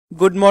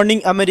Good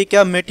morning,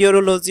 America.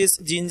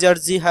 Meteorologist Ginger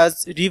G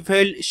has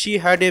revealed she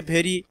had a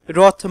very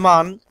rough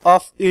month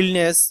of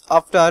illness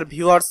after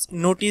viewers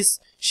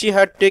noticed she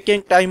had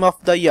taken time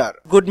off the year.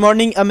 Good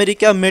morning,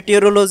 America.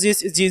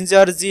 Meteorologist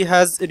Ginger G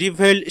has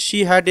revealed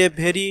she had a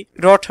very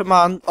rough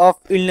month of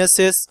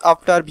illnesses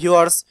after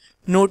viewers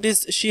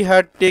noticed she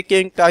had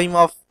taken time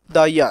off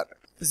the year.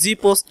 G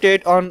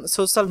posted on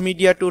social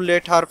media to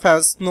let her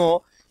fans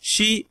know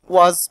she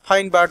was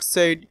fine but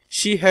said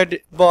she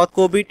had both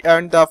COVID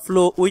and the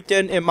flu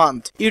within a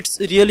month. It's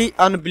really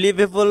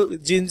unbelievable,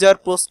 Ginger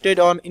posted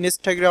on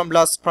Instagram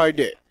last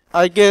Friday.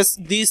 I guess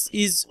this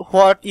is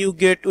what you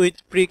get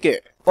with pre-K.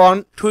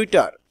 On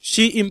Twitter,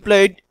 she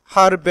implied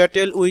her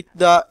battle with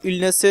the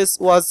illnesses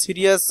was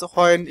serious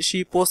when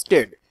she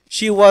posted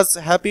she was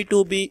happy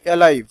to be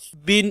alive.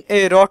 Been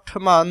a rough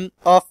month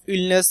of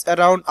illness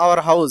around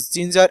our house,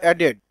 Ginger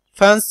added.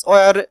 Fans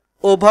were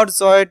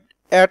overjoyed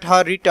at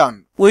her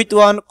return, with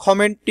one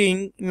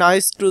commenting,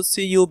 "Nice to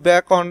see you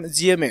back on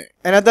GMA."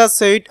 Another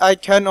said, "I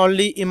can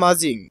only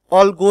imagine.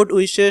 All good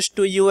wishes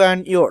to you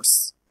and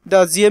yours."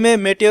 The GMA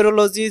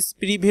meteorologist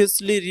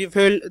previously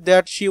revealed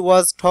that she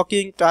was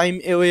taking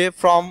time away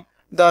from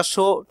the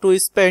show to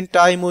spend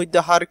time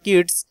with her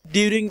kids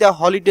during the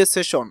holiday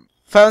session.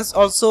 Fans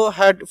also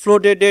had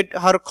flooded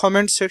her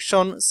comment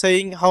section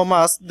saying how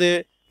much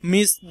they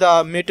missed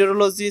the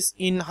meteorologist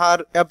in her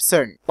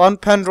absence. One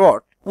fan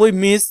wrote, "We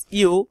miss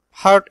you,"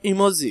 heart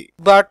emoji,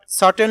 "but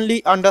certainly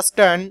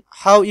understand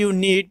how you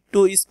need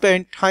to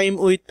spend time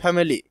with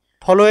family,"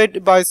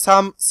 followed by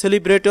some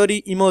celebratory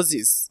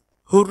emojis.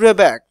 "Hooray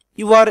back,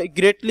 you are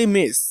greatly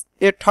missed,"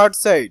 a third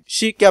said.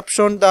 She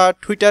captioned the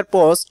Twitter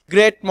post,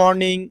 "Great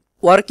morning,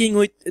 working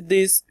with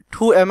this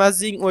two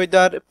amazing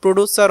weather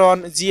producer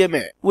on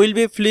GMA. We'll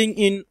be flying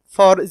in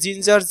for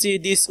Ginger G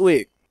this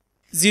week."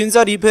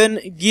 Ginger even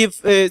gave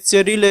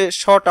Cheryl a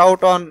shout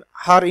out on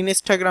her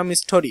Instagram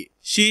story.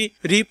 She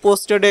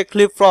reposted a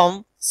clip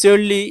from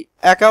Cheryl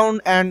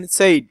account and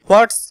said,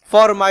 "What's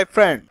for my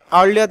friend?"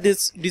 Earlier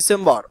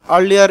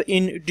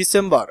in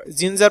December,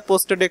 Ginger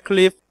posted a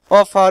clip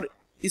of her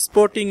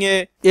sporting a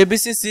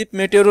ABC chief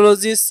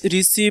meteorologist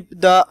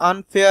received the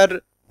unfair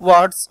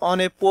words on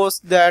a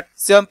post that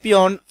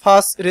championed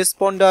first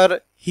responder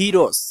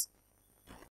heroes.